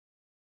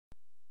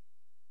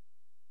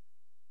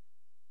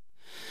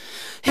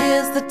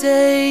is the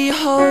day you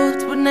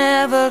hoped would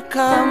never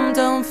come.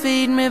 Don't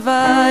feed me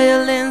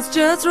violins,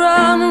 just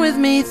run with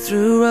me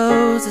through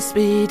rows of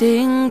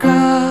speeding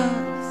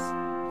cars.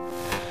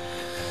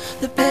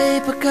 The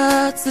paper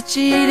cuts, the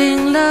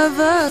cheating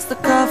lovers, the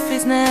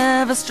coffee's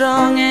never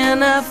strong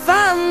enough.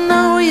 I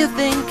know you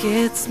think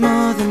it's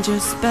more than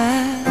just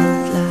bad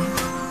luck.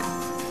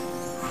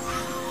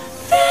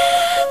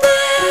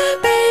 There,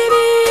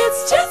 baby,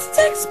 it's just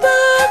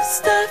textbook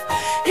stuff.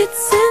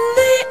 It's in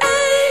the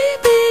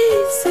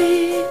ABC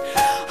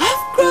of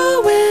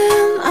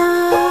growing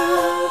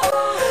up.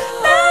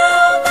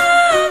 Now,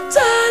 my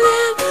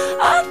darling,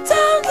 oh,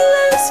 don't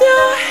lose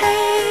your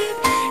head,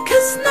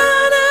 'cause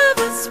none of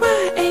us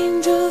were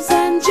angels,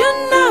 and you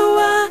know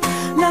I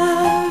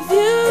love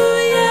you,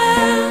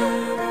 yeah.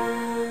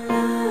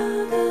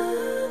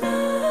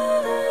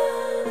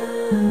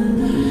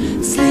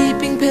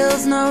 Sleeping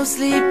pills, no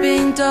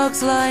sleeping dogs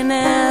lie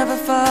never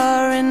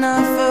far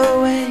enough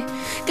away,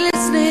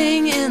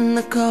 glistening in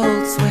the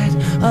cold sweat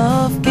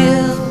of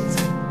guilt.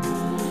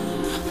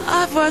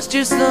 I've watched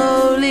you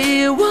slowly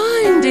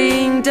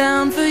winding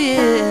down for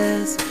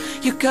years.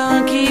 You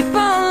can't keep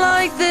on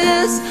like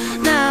this.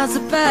 Now's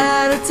a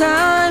better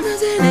time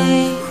as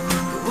any.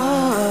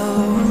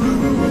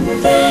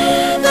 Whoa.